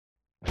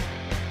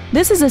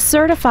This is a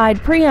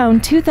certified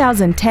pre-owned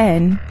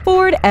 2010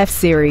 Ford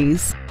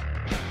F-Series.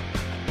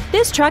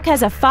 This truck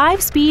has a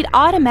 5-speed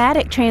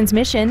automatic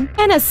transmission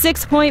and a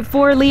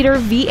 6.4-liter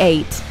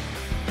V8.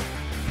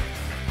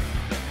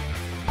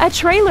 A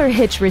trailer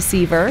hitch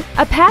receiver,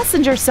 a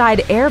passenger side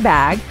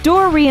airbag,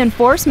 door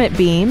reinforcement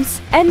beams,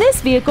 and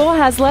this vehicle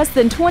has less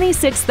than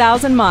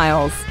 26,000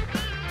 miles.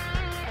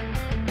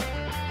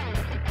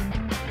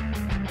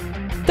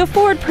 The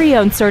Ford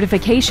Pre-Owned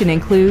certification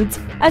includes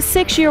a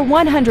 6-year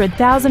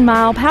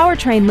 100,000-mile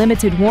powertrain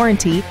limited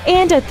warranty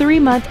and a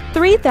 3-month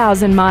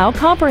 3,000-mile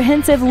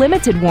comprehensive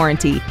limited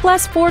warranty,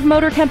 plus Ford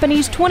Motor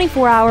Company's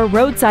 24-hour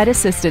roadside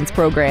assistance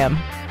program.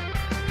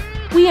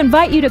 We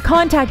invite you to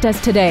contact us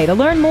today to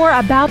learn more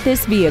about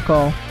this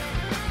vehicle.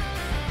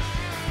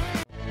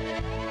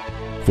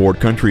 Ford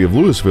Country of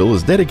Lewisville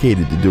is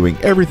dedicated to doing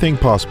everything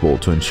possible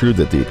to ensure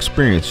that the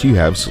experience you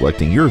have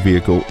selecting your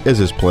vehicle is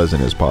as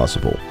pleasant as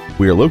possible.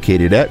 We are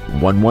located at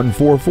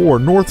 1144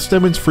 N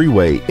Stemmons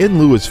Freeway in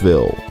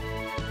Lewisville.